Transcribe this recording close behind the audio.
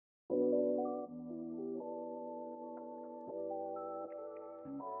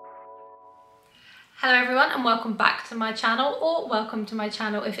Hello everyone and welcome back to my channel, or welcome to my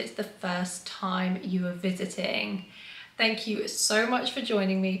channel if it's the first time you are visiting. Thank you so much for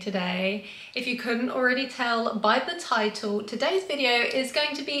joining me today. If you couldn't already tell by the title, today's video is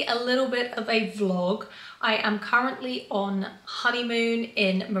going to be a little bit of a vlog. I am currently on honeymoon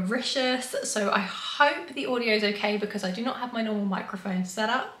in Mauritius, so I hope the audio is okay because I do not have my normal microphone set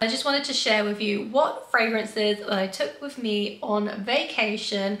up. I just wanted to share with you what fragrances that I took with me on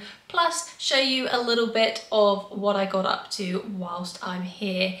vacation, plus show you a little bit of what I got up to whilst I'm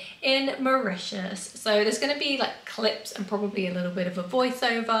here in Mauritius. So there's going to be like clips and probably a little bit of a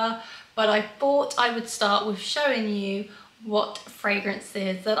voiceover, but I thought I would start with showing you what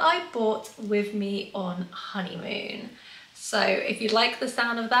fragrances that I brought with me on honeymoon. So if you like the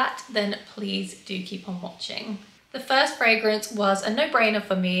sound of that, then please do keep on watching. The first fragrance was a no-brainer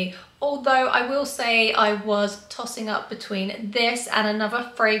for me, although I will say I was tossing up between this and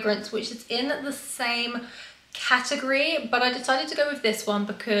another fragrance which is in the same category, but I decided to go with this one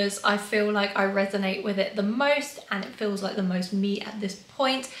because I feel like I resonate with it the most and it feels like the most me at this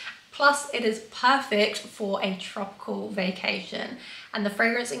point. Plus, it is perfect for a tropical vacation. And the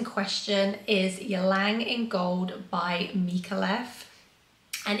fragrance in question is Ylang in Gold by Micallef.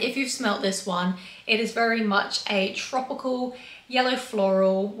 And if you've smelt this one, it is very much a tropical yellow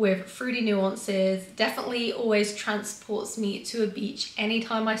floral with fruity nuances. Definitely always transports me to a beach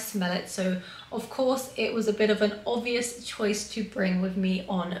anytime I smell it. So of course, it was a bit of an obvious choice to bring with me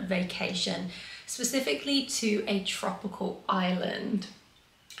on vacation, specifically to a tropical island.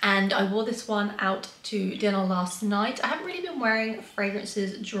 And I wore this one out to dinner last night. I haven't really been wearing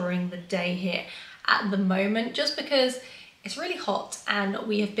fragrances during the day here at the moment, just because it's really hot and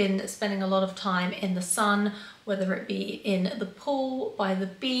we have been spending a lot of time in the sun, whether it be in the pool, by the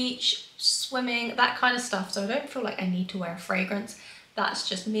beach, swimming, that kind of stuff. So I don't feel like I need to wear a fragrance. That's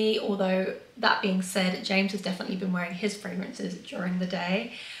just me. Although that being said, James has definitely been wearing his fragrances during the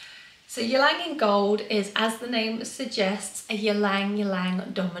day. So Ylang in Gold is, as the name suggests, a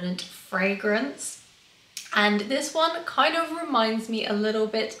Ylang dominant fragrance. And this one kind of reminds me a little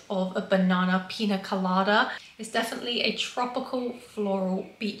bit of a banana pina colada. It's definitely a tropical, floral,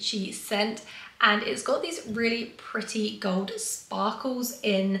 beachy scent. And it's got these really pretty gold sparkles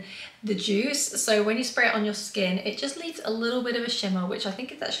in the juice. So when you spray it on your skin, it just leaves a little bit of a shimmer, which I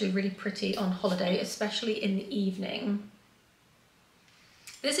think is actually really pretty on holiday, especially in the evening.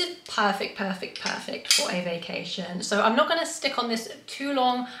 This is perfect for a vacation. So I'm not going to stick on this too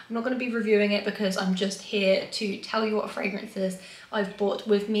long. I'm not going to be reviewing it because I'm just here to tell you what fragrances I've bought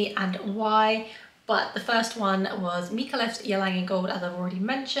with me and why. But the first one was Micallef's Ylang in Gold, as I've already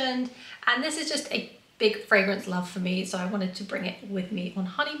mentioned. And this is just a big fragrance love for me. So I wanted to bring it with me on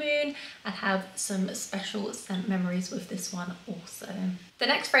honeymoon and have some special scent memories with this one also. The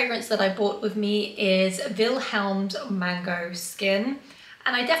next fragrance that I bought with me is Vilhelm's Mango Skin.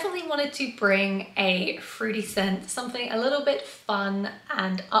 And I definitely wanted to bring a fruity scent, something a little bit fun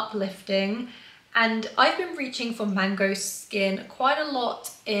and uplifting. And I've been reaching for mango skin quite a lot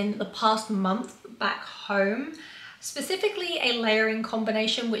in the past month back home. Specifically a layering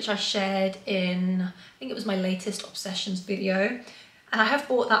combination, which I shared in, I think it was my latest Obsessions video. And I have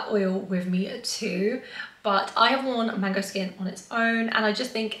bought that oil with me too. But I have worn mango skin on its own. And I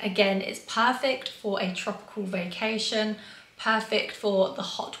just think, again, it's perfect for a tropical vacation. Perfect for the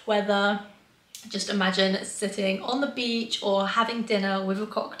hot weather. Just imagine sitting on the beach or having dinner with a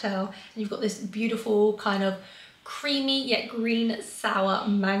cocktail and you've got this beautiful kind of creamy yet green sour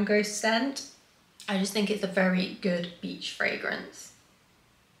mango scent. I just think it's a very good beach fragrance.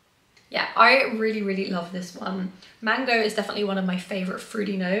 Yeah, I really love this one. Mango is definitely one of my favorite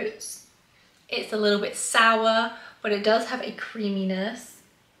fruity notes. It's a little bit sour, but it does have a creaminess.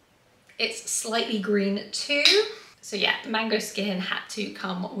 It's slightly green too. So yeah, mango skin had to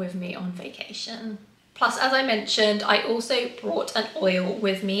come with me on vacation. Plus, as I mentioned, I also brought an oil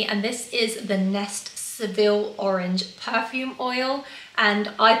with me, and this is the Nest Seville Orange Perfume Oil.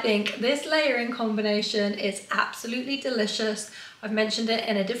 And I think this layering combination is absolutely delicious. I've mentioned it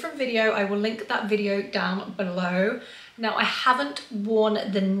in a different video. I will link that video down below. Now, I haven't worn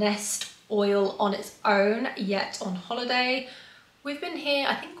the Nest oil on its own yet on holiday. We've been here,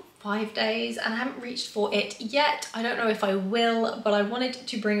 I think, 5 days and I haven't reached for it yet. I don't know if I will, but I wanted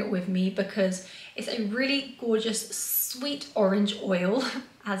to bring it with me because it's a really gorgeous sweet orange oil,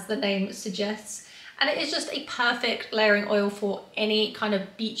 as the name suggests. And it is just a perfect layering oil for any kind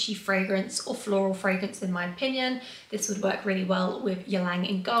of beachy fragrance or floral fragrance, in my opinion. This would work really well with Ylang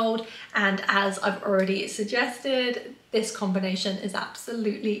in Gold. And as I've already suggested, this combination is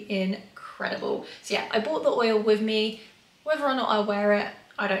absolutely incredible. So yeah, I bought the oil with me. Whether or not I wear it,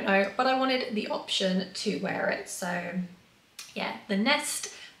 I don't know, but I wanted the option to wear it. So yeah, the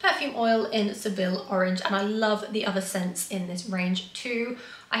Nest perfume oil in Seville Orange, and I love the other scents in this range too.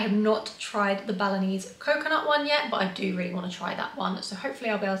 I have not tried the Balinese coconut one yet, but I do really want to try that one. So hopefully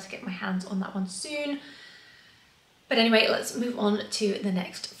I'll be able to get my hands on that one soon. But anyway, let's move on to the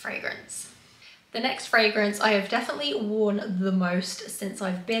next fragrance. The next fragrance I have definitely worn the most since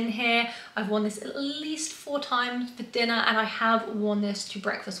I've been here. I've worn this at least 4 times for dinner, and I have worn this to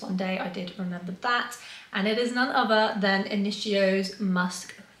breakfast one day. I did remember that. And it is none other than Initio's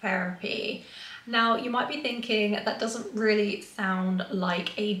Musk Therapy. Now, you might be thinking that doesn't really sound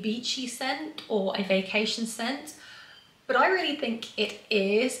like a beachy scent or a vacation scent, but I really think it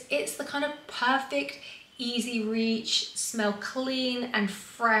is. It's the kind of perfect, easy reach, smell clean and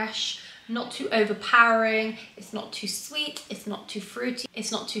fresh, not too overpowering, it's not too sweet, it's not too fruity,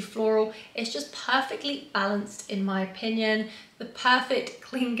 it's not too floral. It's just perfectly balanced in my opinion. The perfect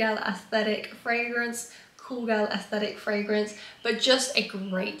clean girl aesthetic fragrance, cool girl aesthetic fragrance, but just a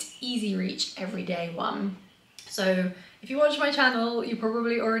great easy reach everyday one. So if you watch my channel, you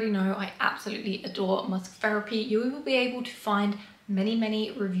probably already know I absolutely adore Musk Therapy. You will be able to find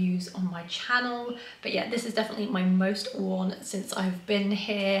many reviews on my channel, but yeah, this is definitely my most worn since I've been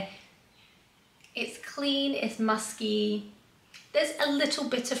here. It's clean, it's musky, there's a little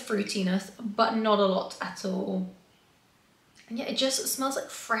bit of fruitiness, but not a lot at all. And yeah, it just smells like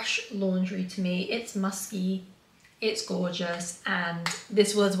fresh laundry to me. It's musky, it's gorgeous, and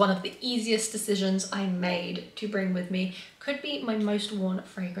this was one of the easiest decisions I made to bring with me. Could be my most worn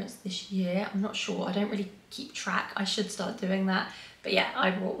fragrance this year, I'm not sure, I don't really keep track, I should start doing that. But yeah,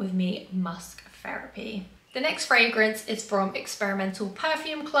 I brought with me Musk Therapy. The next fragrance is from Experimental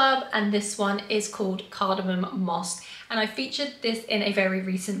Perfume Club, and this one is called Cardamom Moss. And I featured this in a very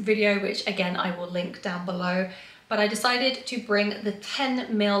recent video, which again, I will link down below. But I decided to bring the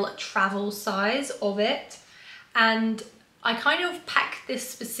 10 ml travel size of it. And I kind of packed this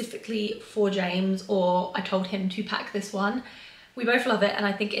specifically for James, or I told him to pack this one. We both love it, and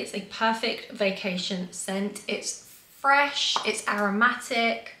I think it's a perfect vacation scent. It's fresh, it's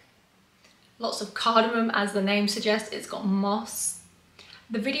aromatic, lots of cardamom, as the name suggests. It's got moss.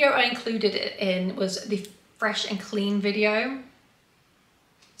 The video I included it in was the Fresh and Clean video.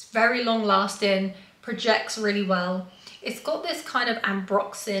 It's very long lasting, projects really well. It's got this kind of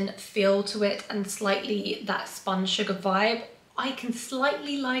ambroxan feel to it and slightly that spun sugar vibe. I can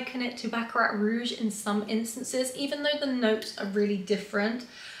slightly liken it to Baccarat Rouge in some instances, even though the notes are really different.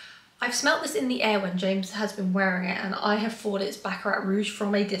 I've smelt this in the air when James has been wearing it, and I have thought it's Baccarat Rouge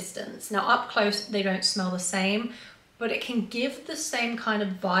from a distance. Now up close, they don't smell the same, but it can give the same kind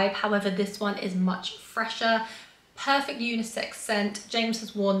of vibe. However, this one is much fresher, perfect unisex scent. James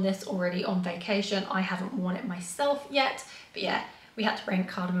has worn this already on vacation. I haven't worn it myself yet, but yeah, we had to bring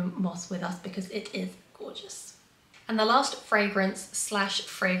Cardamom Moss with us because it is gorgeous. And the last fragrance slash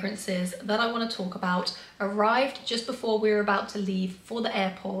fragrances that I want to talk about arrived just before we were about to leave for the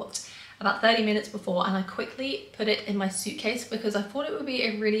airport, about 30 minutes before, and I quickly put it in my suitcase because I thought it would be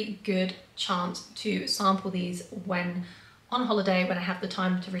a really good chance to sample these when on holiday, when I have the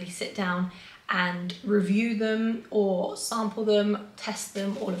time to really sit down and review them or sample them, test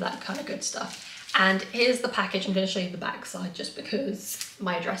them, all of that kind of good stuff. And here's the package. I'm going to show you the back side just because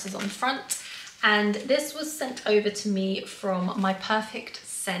my address is on the front. And this was sent over to me from My Perfect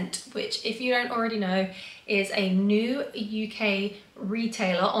Scent, which, if you don't already know, is a new UK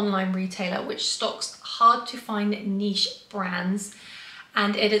retailer, online retailer, which stocks hard to find niche brands.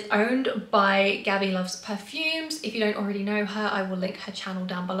 And it is owned by Gabby Loves Perfumes. If you don't already know her, I will link her channel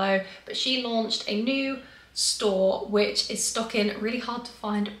down below. But she launched a new store which is stocking really hard to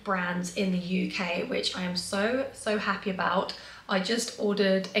find brands in the UK, which I am so happy about. I just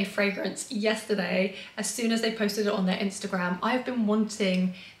ordered a fragrance yesterday as soon as they posted it on their Instagram. I've been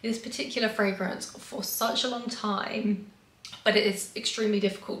wanting this particular fragrance for such a long time, but it is extremely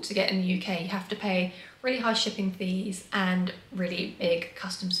difficult to get in the UK. You have to pay really high shipping fees and really big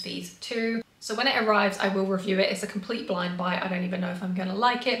customs fees too. So when it arrives, I will review it. It's a complete blind buy. I don't even know if I'm gonna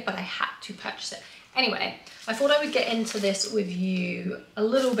like it, but I had to purchase it. Anyway, I thought I would get into this with you a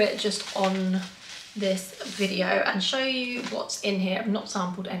little bit just on this video and show you what's in here. I've not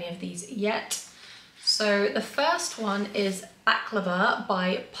sampled any of these yet. So the first one is Baklava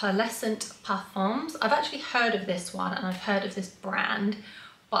by Pearlescent Parfums. I've actually heard of this one and I've heard of this brand,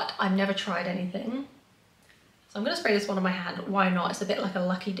 but I've never tried anything. So I'm gonna spray this one on my hand. Why not? It's a bit like a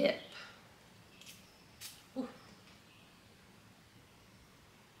lucky dip. Ooh.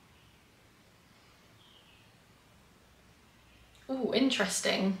 Ooh,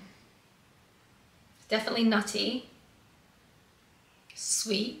 interesting. Definitely nutty.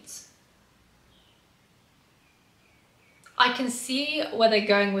 sweet. I can see where they're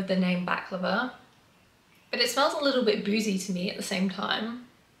going with the name baklava, but it smells a little bit boozy to me at the same time.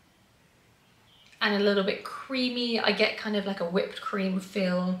 And a little bit creamy. I get kind of like a whipped cream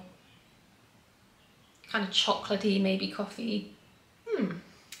feel. Kind of chocolatey, maybe coffee.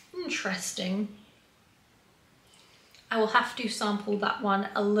 Interesting. I will have to sample that one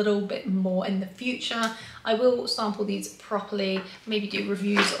a little bit more in the future. I will sample these properly, maybe do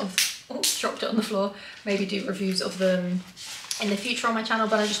reviews of, oh, dropped it on the floor, maybe do reviews of them in the future on my channel,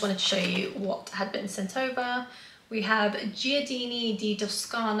 but I just wanted to show you what had been sent over. We have Giardini di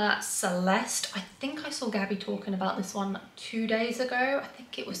Toscana Celeste. I think I saw Gabby talking about this one 2 days ago. I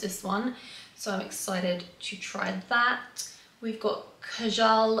think it was this one. So I'm excited to try that. We've got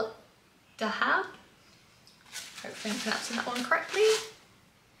Kajal Dahab. Hopefully I'm pronouncing that one correctly.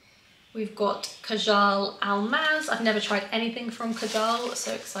 We've got Kajal Almaz. I've never tried anything from Kajal,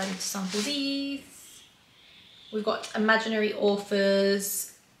 so excited to sample these. We've got Imaginary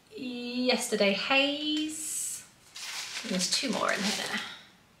Authors, Yesterday Haze. And there's 2 more in here.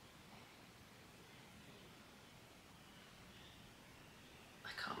 I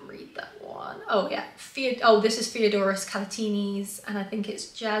can't read that one. Oh yeah, this is Theodoros Calatini's, and I think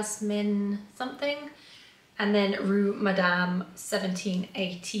it's Jasmine something. And then Rue Madame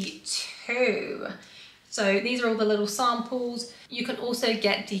 1782. So these are all the little samples. You can also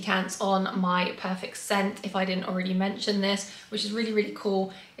get decants on My Perfect Scent if I didn't already mention this, which is really, really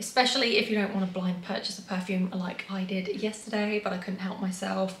cool, especially if you don't want to blind purchase a perfume like I did yesterday, but I couldn't help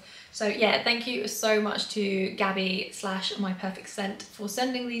myself. So yeah, thank you so much to Gabby / My Perfect Scent for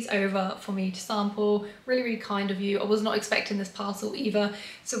sending these over for me to sample. Really, really kind of you. I was not expecting this parcel either.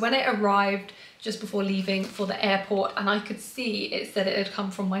 So when it arrived just before leaving for the airport and I could see it said it had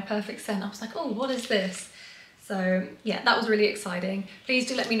come from My Perfect Scent, I was like, oh, what is this? So yeah, that was really exciting. Please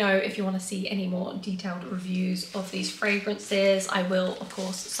do let me know if you want to see any more detailed reviews of these fragrances. I will, of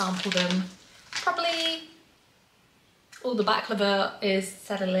course, sample them properly. All the baklava is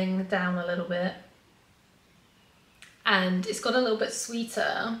settling down a little bit. And it's got a little bit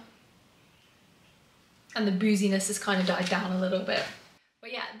sweeter. And the booziness has kind of died down a little bit.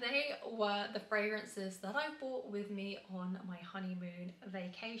 But yeah, they were the fragrances that I bought with me on my honeymoon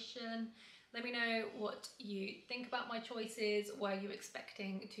vacation. Let me know what you think about my choices. Were you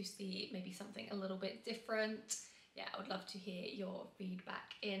expecting to see maybe something a little bit different? Yeah, I would love to hear your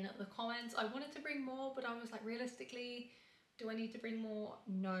feedback in the comments. I wanted to bring more, but I was like, realistically, do I need to bring more?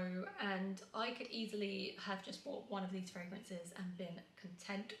 No. And I could easily have just bought one of these fragrances and been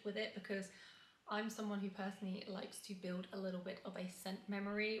content with it, because I'm someone who personally likes to build a little bit of a scent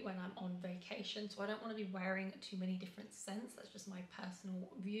memory when I'm on vacation, so I don't want to be wearing too many different scents. That's just my personal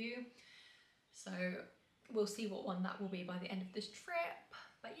view. So we'll see what one that will be by the end of this trip.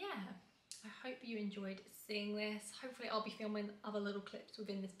 But yeah, I hope you enjoyed seeing this. Hopefully I'll be filming other little clips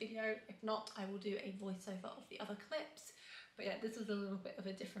within this video. If not, I will do a voiceover of the other clips. But yeah, this was a little bit of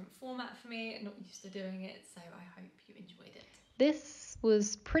a different format for me, not used to doing it, so I hope you enjoyed it. This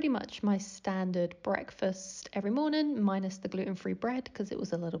was pretty much my standard breakfast every morning, minus the gluten-free bread because it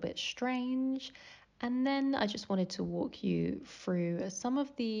was a little bit strange. And then I just wanted to walk you through some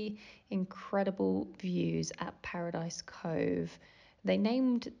of the incredible views at Paradise Cove. They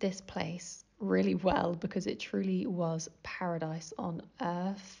named this place really well because it truly was paradise on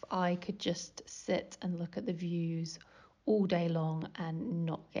earth. I could just sit and look at the views all day long and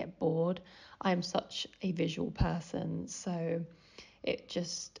not get bored. I'm such a visual person, so it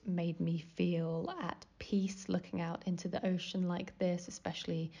just made me feel at peace looking out into the ocean like this,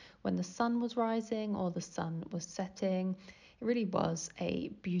 especially when the sun was rising or the sun was setting. It really was a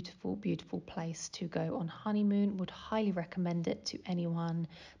beautiful, beautiful place to go on honeymoon. Would highly recommend it to anyone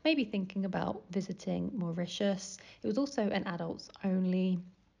maybe thinking about visiting Mauritius. It was also an adults only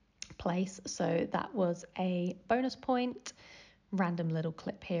place, so that was a bonus point. Random little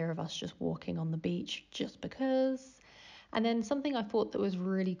clip here of us just walking on the beach just because. And then something I thought that was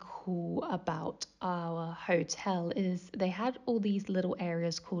really cool about our hotel is they had all these little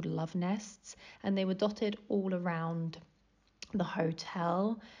areas called love nests, and they were dotted all around the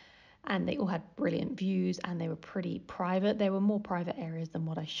hotel, and they all had brilliant views and they were pretty private. They were more private areas than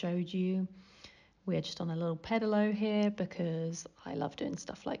what I showed you. We're just on a little pedalo here because I love doing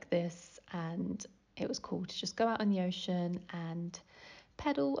stuff like this, and it was cool to just go out in the ocean and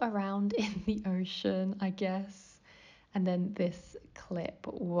pedal around in the ocean, I guess. And then this clip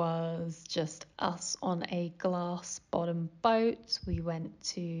was just us on a glass bottom boat. We went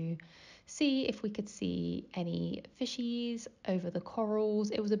to see if we could see any fishies over the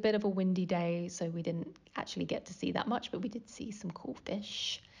corals. It was a bit of a windy day, so we didn't actually get to see that much, but we did see some cool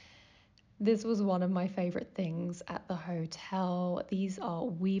fish. This was one of my favourite things at the hotel. These are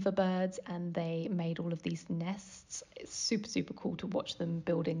weaver birds and they made all of these nests. It's super, super cool to watch them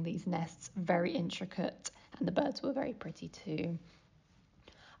building these nests, very intricate, and the birds were very pretty too.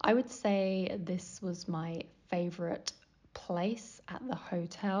 I would say this was my favourite place at the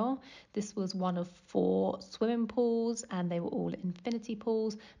hotel. This was one of 4 swimming pools and they were all infinity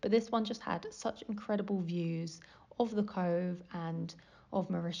pools, but this one just had such incredible views of the cove and of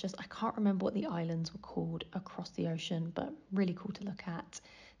Mauritius. I can't remember what the islands were called across the ocean, but really cool to look at.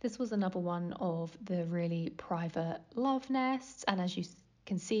 This was another one of the really private love nests, and as you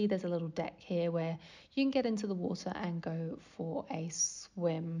can see, there's a little deck here where you can get into the water and go for a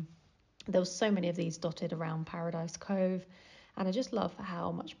swim. There were so many of these dotted around Paradise Cove, and I just love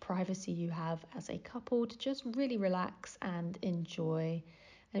how much privacy you have as a couple to just really relax and enjoy.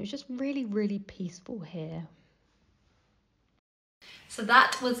 And it was just really, really peaceful here. So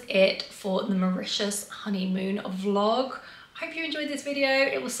that was it for the Mauritius honeymoon vlog. I hope you enjoyed this video.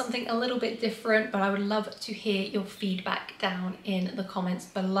 It was something a little bit different, but I would love to hear your feedback down in the comments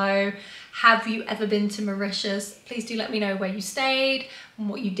below. Have you ever been to Mauritius? Please do let me know where you stayed and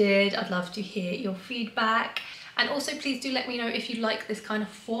what you did. I'd love to hear your feedback. And also please do let me know if you like this kind of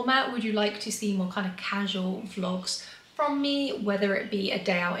format. Would you like to see more kind of casual vlogs from me, whether it be a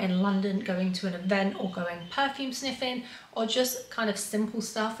day out in London going to an event or going perfume sniffing, or just kind of simple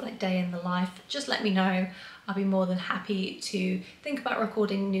stuff like day in the life? Just let me know. I'll be more than happy to think about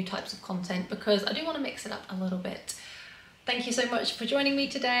recording new types of content because I do want to mix it up a little bit. Thank you so much for joining me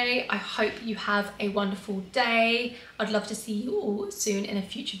today. I hope you have a wonderful day. I'd love to see you all soon in a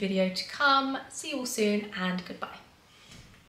future video to come. See you all soon and goodbye.